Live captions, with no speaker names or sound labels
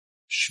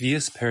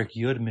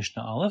Shevi'is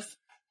Mishnah Aleph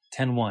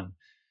 10.1.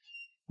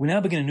 We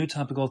now begin a new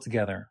topic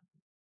altogether.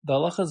 The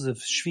halachas of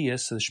Shevi'is,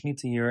 so the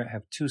Shemitah year,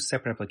 have two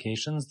separate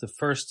applications. The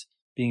first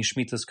being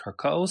Shmitas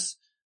Karkaos,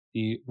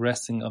 the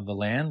resting of the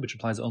land, which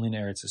applies only in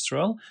Eretz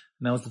Yisrael.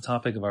 And that was the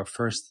topic of our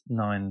first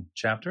 9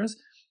 chapters.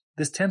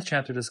 This 10th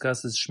chapter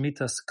discusses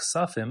Shmitas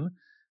Ksafim,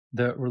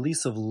 the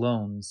release of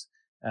loans.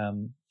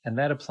 And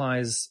that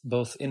applies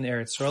both in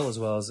Eretz Yisrael as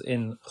well as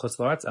in Chutz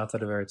La'aretz,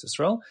 outside of Eretz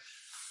Yisrael.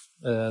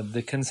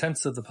 The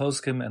consensus of the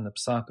poskim and the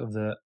psak of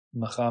the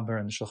Machaber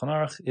and the Shulchan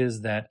Aruch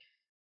is that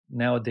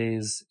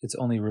nowadays it's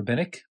only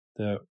rabbinic.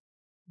 The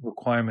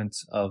requirement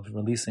of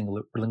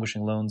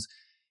relinquishing loans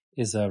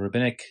is a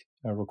rabbinic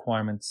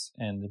requirement,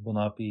 and it will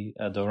not be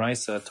a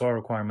doraisa, Torah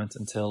requirement,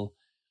 until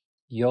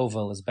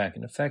Yovel is back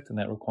in effect, and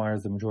that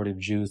requires the majority of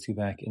Jews to be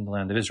back in the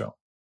land of Israel.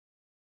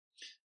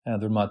 The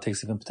Ramah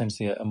takes even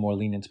potentially a more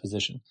lenient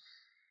position.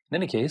 In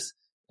any case,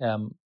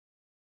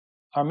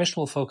 our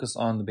Mishnah will focus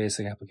on the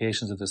basic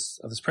applications of this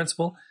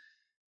principle.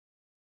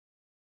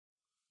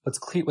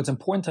 What's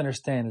important to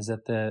understand is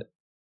that the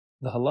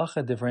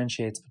halacha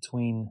differentiates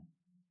between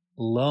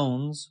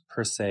loans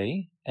per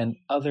se and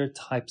other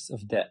types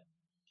of debt.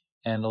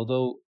 And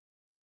although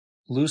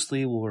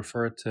loosely we'll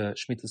refer to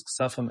Shmitas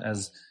Ksafim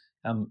as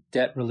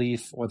debt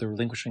relief or the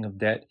relinquishing of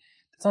debt,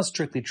 that's not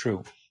strictly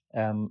true.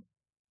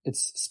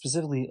 It's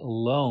specifically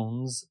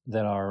loans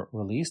that are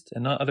released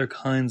and not other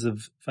kinds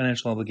of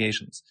financial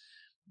obligations.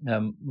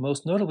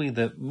 Most notably,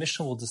 the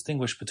Mishnah will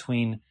distinguish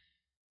between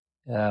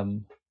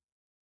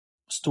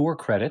store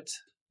credit.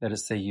 That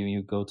is, say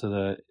you go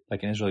to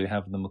like in Israel, you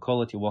have the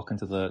Mekolet, you walk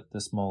into the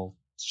small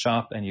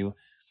shop and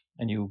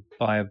you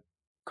buy a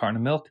carton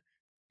of milk,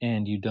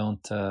 and you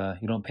don't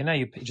pay now.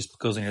 It just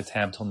goes on your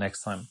tab till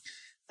next time.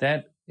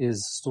 That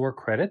is store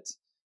credit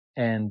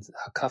and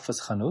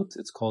hakafas chanut,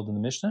 it's called in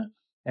the Mishnah.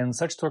 And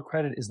such store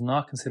credit is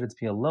not considered to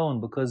be a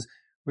loan because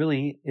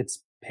really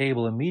it's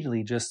payable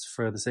immediately just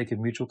for the sake of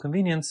mutual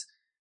convenience.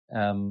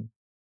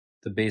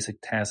 The basic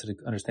tacit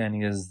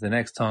understanding is the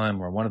next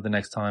time or one of the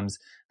next times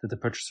that the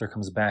purchaser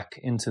comes back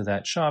into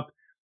that shop,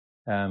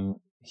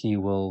 he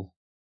will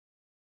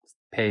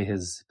pay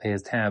his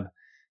tab.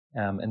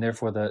 And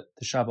therefore the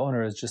shop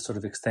owner is just sort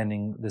of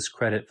extending this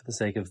credit for the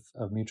sake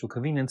of mutual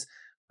convenience,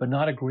 but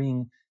not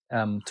agreeing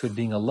to it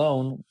being a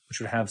loan, which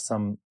would have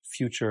some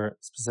future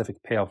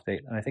specific payoff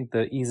date. And I think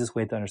the easiest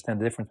way to understand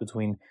the difference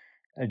between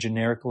a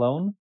generic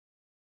loan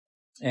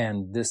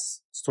and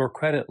this store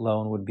credit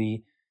loan would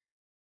be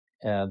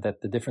that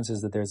the difference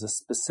is that there's a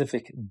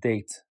specific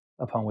date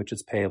upon which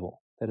it's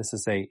payable. That is to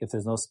say, if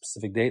there's no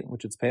specific date in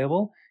which it's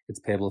payable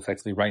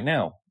effectively right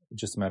now. It's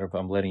just a matter of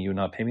I'm letting you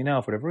not pay me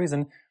now for whatever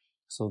reason.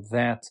 So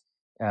that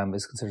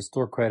is considered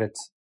store credit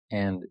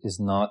and is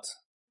not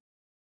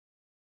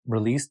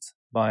released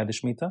by the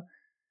Shemitah.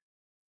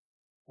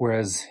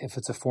 Whereas if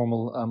it's a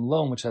formal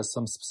loan which has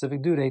some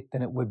specific due date,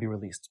 then it would be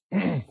released.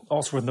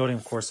 Also worth noting,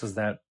 of course, is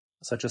that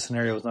such a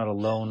scenario is not a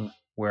loan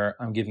where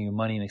I'm giving you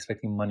money and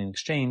expecting money in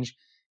exchange.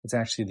 It's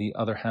actually the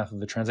other half of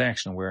the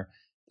transaction where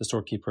the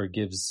storekeeper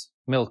gives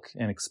milk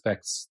and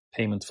expects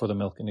payment for the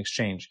milk in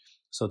exchange.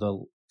 So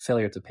the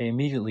failure to pay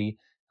immediately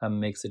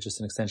makes it just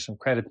an extension of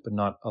credit, but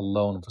not a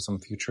loan for some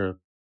future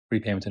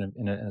repayment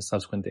in a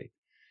subsequent date.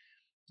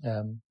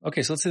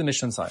 Okay, so let's see the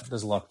Mishnah inside.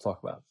 There's a lot to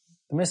talk about.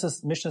 The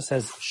Mishnah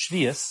says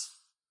Shevi'is,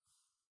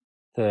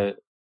 the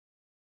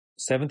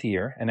 7th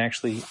year, and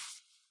actually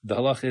the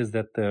halach is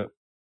that the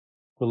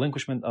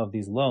relinquishment of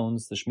these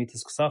loans, the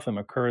Shmitas Ksafim,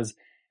 occurs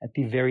at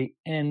the very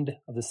end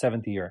of the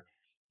 7th year,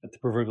 at the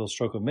proverbial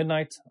stroke of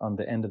midnight on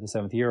the end of the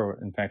 7th year, or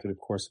in fact it would of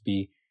course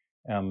be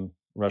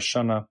Rosh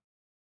Hashanah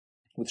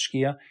with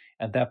Shkia.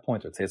 At that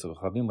point, or Tzeis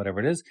Chavim, whatever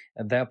it is,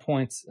 at that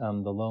point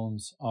the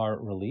loans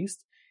are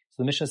released.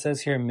 So the Mishnah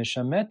says here,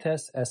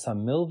 Mishametes es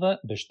hamilva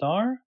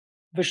b'shtar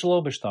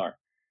v'shelo b'shtar.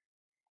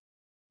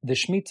 The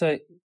Shemitah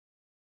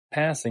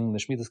passing, the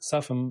Shmitas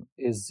Ksafim,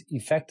 is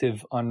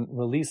effective on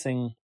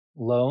releasing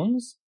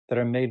loans that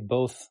are made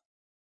both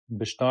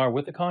b'shtar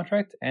with a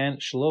contract and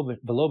shelo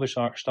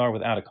b'shtar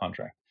without a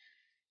contract.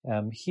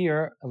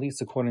 Here, at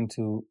least according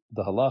to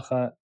the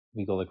halacha,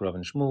 we go like Rav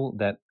and Shmuel,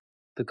 that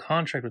the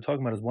contract we're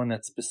talking about is one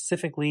that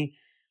specifically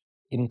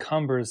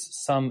encumbers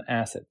some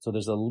asset. So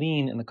there's a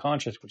lien in the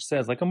contract which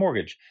says, like a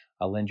mortgage,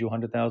 I'll lend you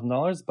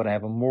 $100,000, but I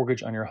have a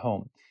mortgage on your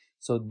home.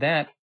 So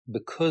that,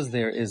 because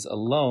there is a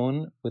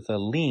loan with a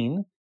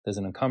lien, there's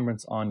an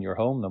encumbrance on your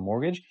home, the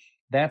mortgage,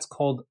 that's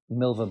called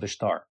milva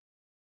b'shtar.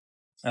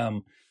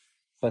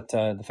 But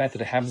the fact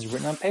that it happens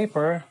written on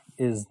paper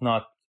is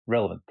not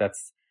relevant.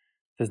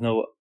 There's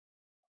no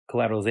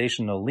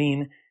collateralization, no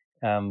lien.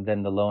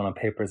 Then the loan on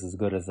paper is as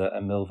good as a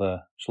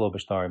milva shelo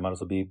b'shtar. It might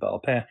as well be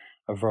ba'al peh,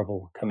 a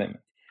verbal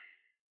commitment.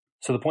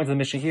 So the point of the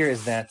Mishnah here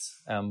is that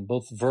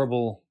both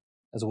verbal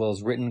as well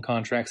as written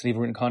contracts, and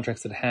even written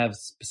contracts that have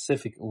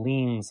specific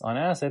liens on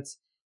assets,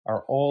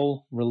 are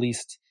all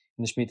released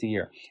in the Shemitah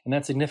year. And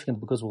that's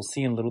significant because we'll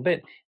see in a little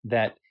bit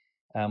that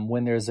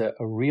when there's a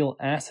real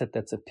asset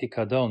that's a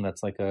pikadon,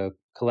 that's like a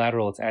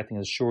collateral, it's acting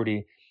as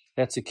surety,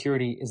 that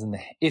security is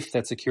if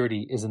that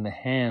security is in the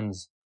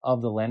hands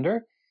of the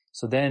lender.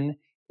 So then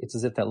it's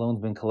as if that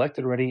loan's been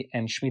collected already,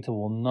 and Shemitah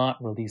will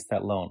not release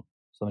that loan.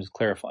 So let me just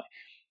clarify.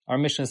 Our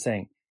Mishnah is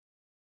saying,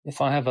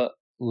 if I have a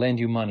lend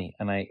you money,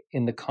 and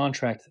in the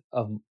contract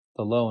of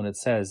the loan, it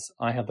says,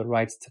 I have the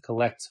rights to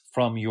collect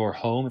from your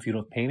home if you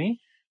don't pay me,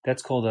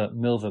 that's called a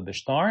milva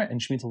bishtar, and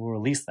Shemitah will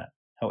release that.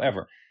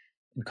 However,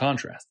 in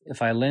contrast,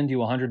 if I lend you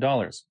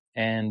 $100,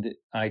 and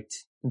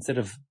instead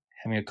of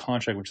having a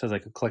contract which says I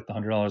could collect the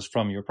 $100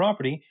 from your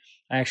property,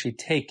 I actually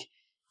take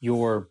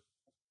your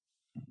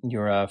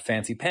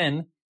fancy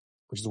pen,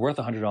 which is worth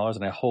 $100,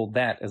 and I hold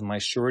that as my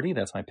surety,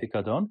 that's my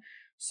pikadon.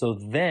 So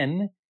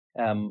then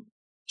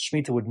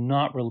Shemitah would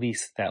not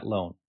release that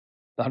loan.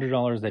 The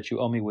 $100 that you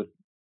owe me would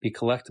be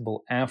collectible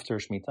after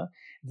Shemitah.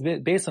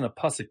 It's based on a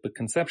pasuk, but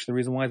conceptually the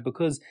reason why is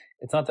because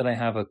it's not that I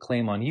have a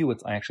claim on you,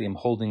 I actually am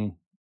holding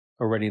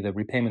already the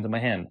repayment in my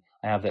hand.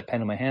 I have that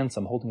pen in my hand,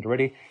 so I'm holding it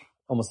already,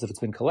 almost as if it's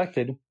been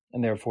collected,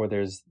 and therefore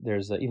there's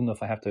even though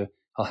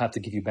I'll have to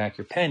give you back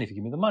your pen if you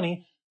give me the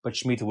money, but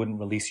Shemitah wouldn't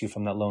release you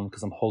from that loan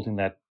because I'm holding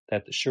that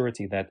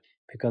surety, that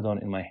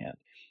pikadon in my hand.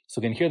 So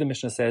again, here the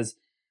Mishnah says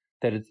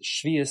that it's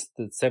Shevi'is,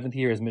 the 7th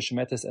year is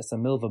Mishemetes es a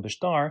milva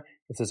b'shtar.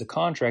 If there's a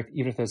contract,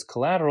 even if there's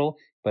collateral,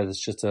 but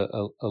it's just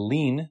a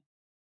lien,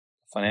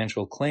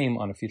 financial claim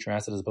on a future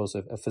asset as opposed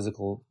to a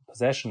physical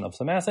possession of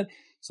some asset,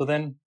 so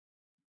then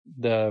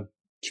the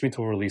Shemitah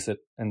will release it,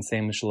 and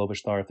same Mishalo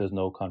b'shtar if there's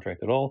no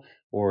contract at all,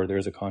 or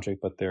there's a contract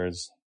but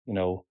there's,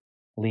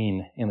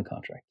 lien in the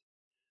contract.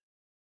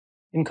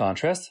 In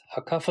contrast,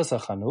 hakafas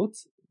hachanut,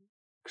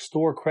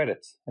 store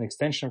credit, an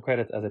extension of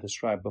credit as I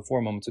described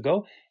before moments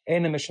ago,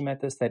 and a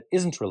mishemetes that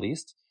isn't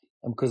released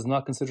because it's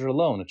not considered a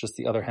loan. It's just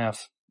the other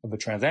half of a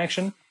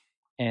transaction,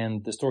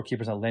 and the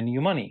storekeeper's not lending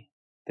you money.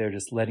 They're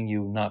just letting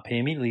you not pay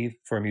immediately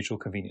for a mutual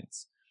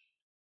convenience.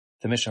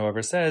 The Mishnah,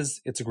 however,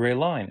 says it's a gray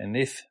line, and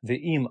if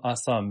ve'im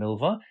asa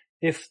milva,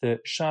 if the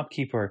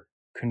shopkeeper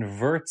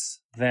converts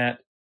that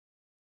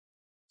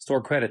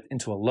store credit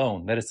into a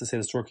loan, that is to say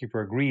the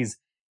storekeeper agrees,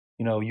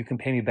 you can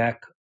pay me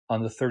back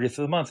on the 30th of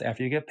the month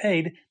after you get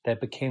paid,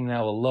 that became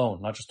now a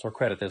loan, not just store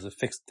credit. There's a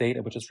fixed date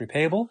at which it's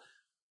repayable.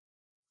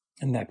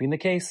 And that being the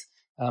case,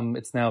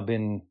 it's now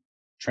been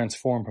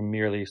transformed from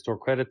merely store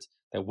credit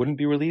that wouldn't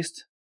be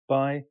released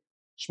by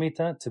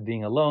Shemitah to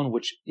being a loan,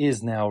 which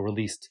is now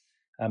released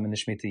in the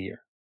Shemitah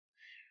year.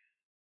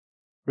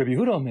 Rabbi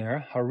Yehuda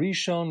Omer,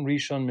 Harishon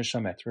Rishon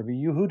Mishamet. Rabbi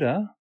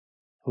Yehuda,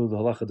 who the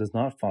halacha does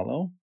not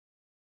follow,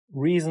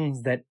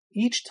 reasons that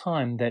each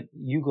time that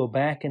you go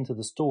back into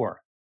the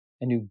store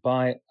and you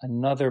buy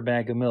another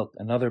bag of milk,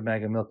 another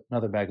bag of milk,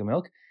 another bag of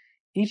milk,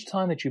 each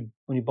time that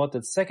when you bought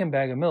that second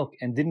bag of milk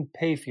and didn't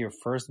pay for your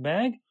first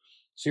bag,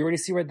 so you already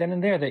see right then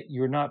and there that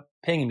you're not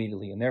paying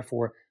immediately, and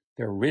therefore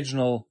the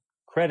original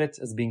credit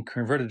is being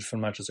converted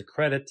from not just a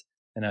credit,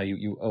 and now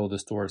you owe the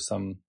store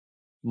some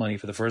money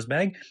for the first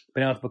bag,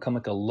 but now it's become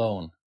like a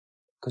loan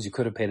because you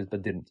could have paid it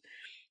but didn't.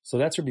 So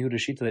that's Rabbi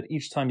Yehuda's shita, that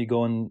each time you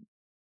go in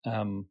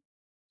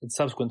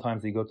subsequent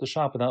times that you go to the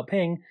shop without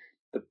paying,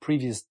 the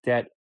previous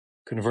debt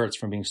converts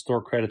from being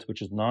store credit,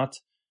 which is not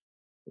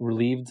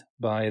relieved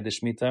by the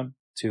Shemitah,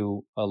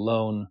 to a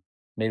loan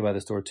made by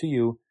the store to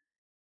you,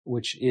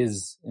 which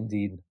is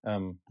indeed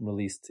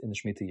released in the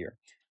Shemitah year.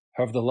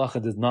 However, the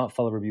halacha does not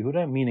follow Rabbi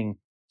Yehuda, meaning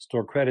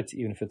store credit,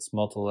 even if it's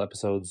multiple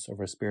episodes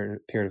over a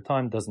period of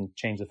time, doesn't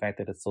change the fact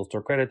that it's still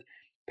store credit,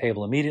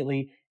 payable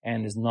immediately,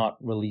 and is not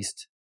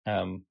released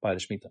by the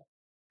Shemitah.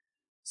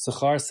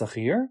 Sachar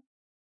Sachir,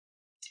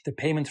 the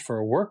payment for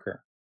a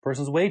worker,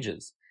 person's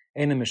wages,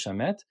 Eina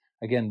Mishamet,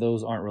 again,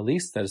 those aren't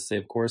released. That is to say,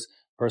 of course,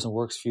 a person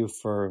works for you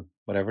for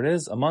whatever it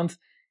is, a month,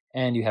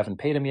 and you haven't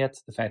paid him yet.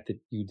 The fact that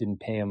you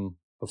didn't pay him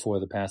before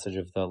the passage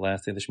of the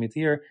last day of the Shemitah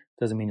year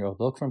doesn't mean you're off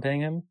the hook from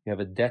paying him. You have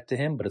a debt to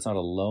him, but it's not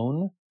a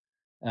loan,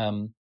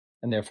 and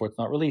therefore it's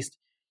not released.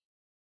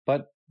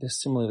 But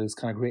there's similarly this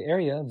kind of gray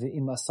area, the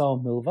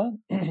imasal milva,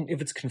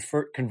 if it's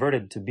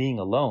converted to being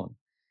a loan.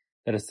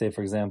 That is to say,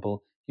 for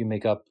example, you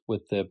make up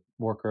with the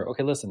worker,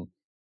 okay, listen,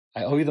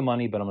 I owe you the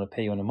money, but I'm going to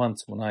pay you in a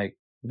month when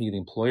the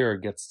employer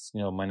gets,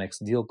 my next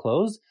deal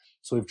closed.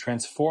 So we've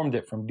transformed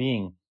it from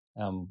being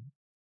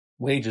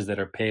wages that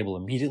are payable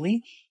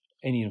immediately,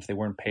 and even if they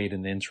weren't paid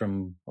in the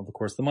interim of the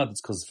course of the month,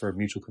 it's because for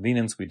mutual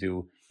convenience we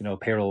do,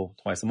 payroll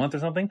twice a month or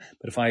something.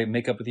 But if I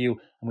make up with you,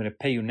 I'm going to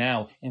pay you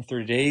now in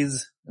 30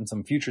 days and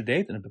some future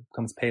date, and it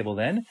becomes payable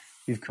then.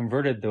 We've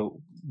converted the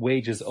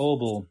wages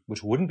owable,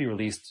 which wouldn't be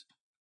released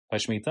by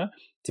Shemitah,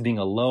 to being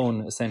a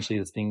loan, essentially,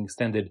 that's being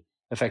extended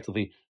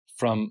effectively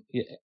from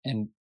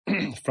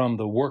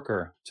the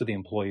worker to the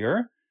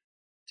employer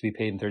to be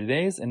paid in 30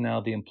 days. And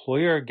now the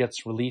employer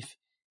gets relief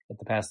at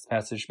the passage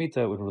of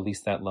Shemitah, would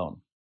release that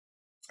loan.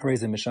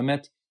 Whereas in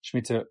Mishamet,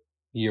 Shemitah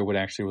year would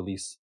actually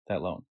release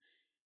that loan.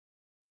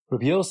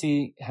 Rabbi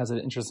Yossi has an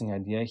interesting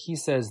idea. He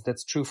says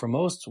that's true for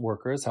most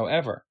workers.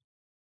 However,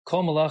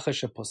 kol malacha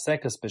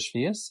sheposekas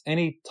b'shvius,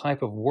 any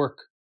type of work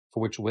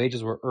for which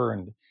wages were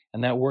earned,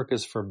 and that work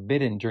is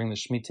forbidden during the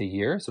Shemitah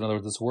year. So in other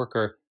words, this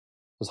worker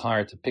was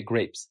hired to pick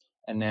grapes,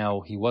 and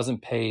now he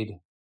wasn't paid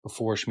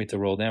before Shemitah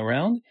rolled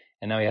around,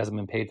 and now he hasn't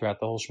been paid throughout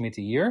the whole Shemitah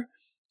year.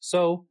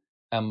 So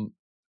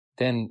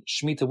then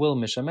Shemitah will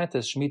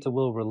mishametes. Shemitah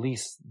will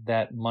release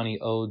that money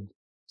owed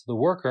to the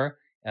worker,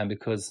 and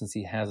because since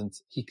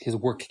his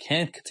work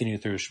can't continue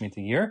through a Shemitah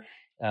year,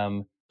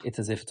 it's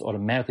as if it's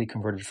automatically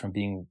converted from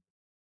being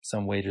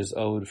some wages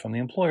owed from the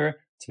employer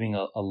to being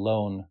a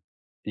loan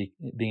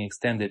being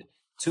extended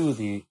to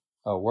the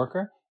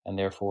worker, and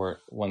therefore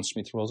once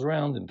Shemitah rolls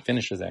around and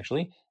finishes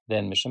actually,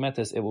 then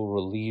mishametes, it will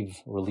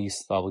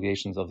release the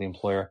obligations of the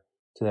employer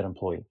to that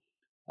employee.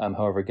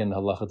 However, again, the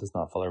halacha does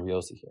not follow Rabbi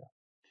Yossi here.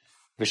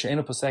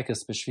 V'she'enu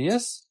posekes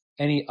b'shvius,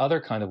 any other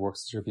kind of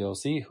works as Rabbi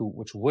Yossi,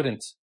 which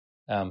wouldn't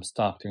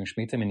stop during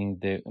Shemitah, meaning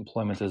the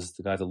employment is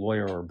the guy's a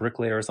lawyer or a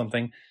bricklayer or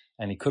something,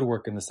 and he could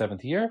work in the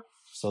 7th year,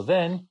 so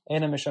then,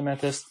 ena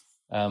mishametes,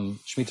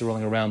 Shemitah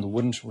rolling around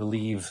wouldn't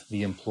relieve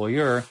the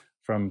employer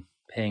from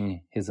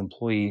paying his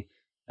employee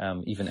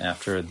even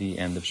after the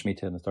end of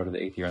Shemitah and the start of the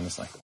 8th year in the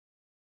cycle.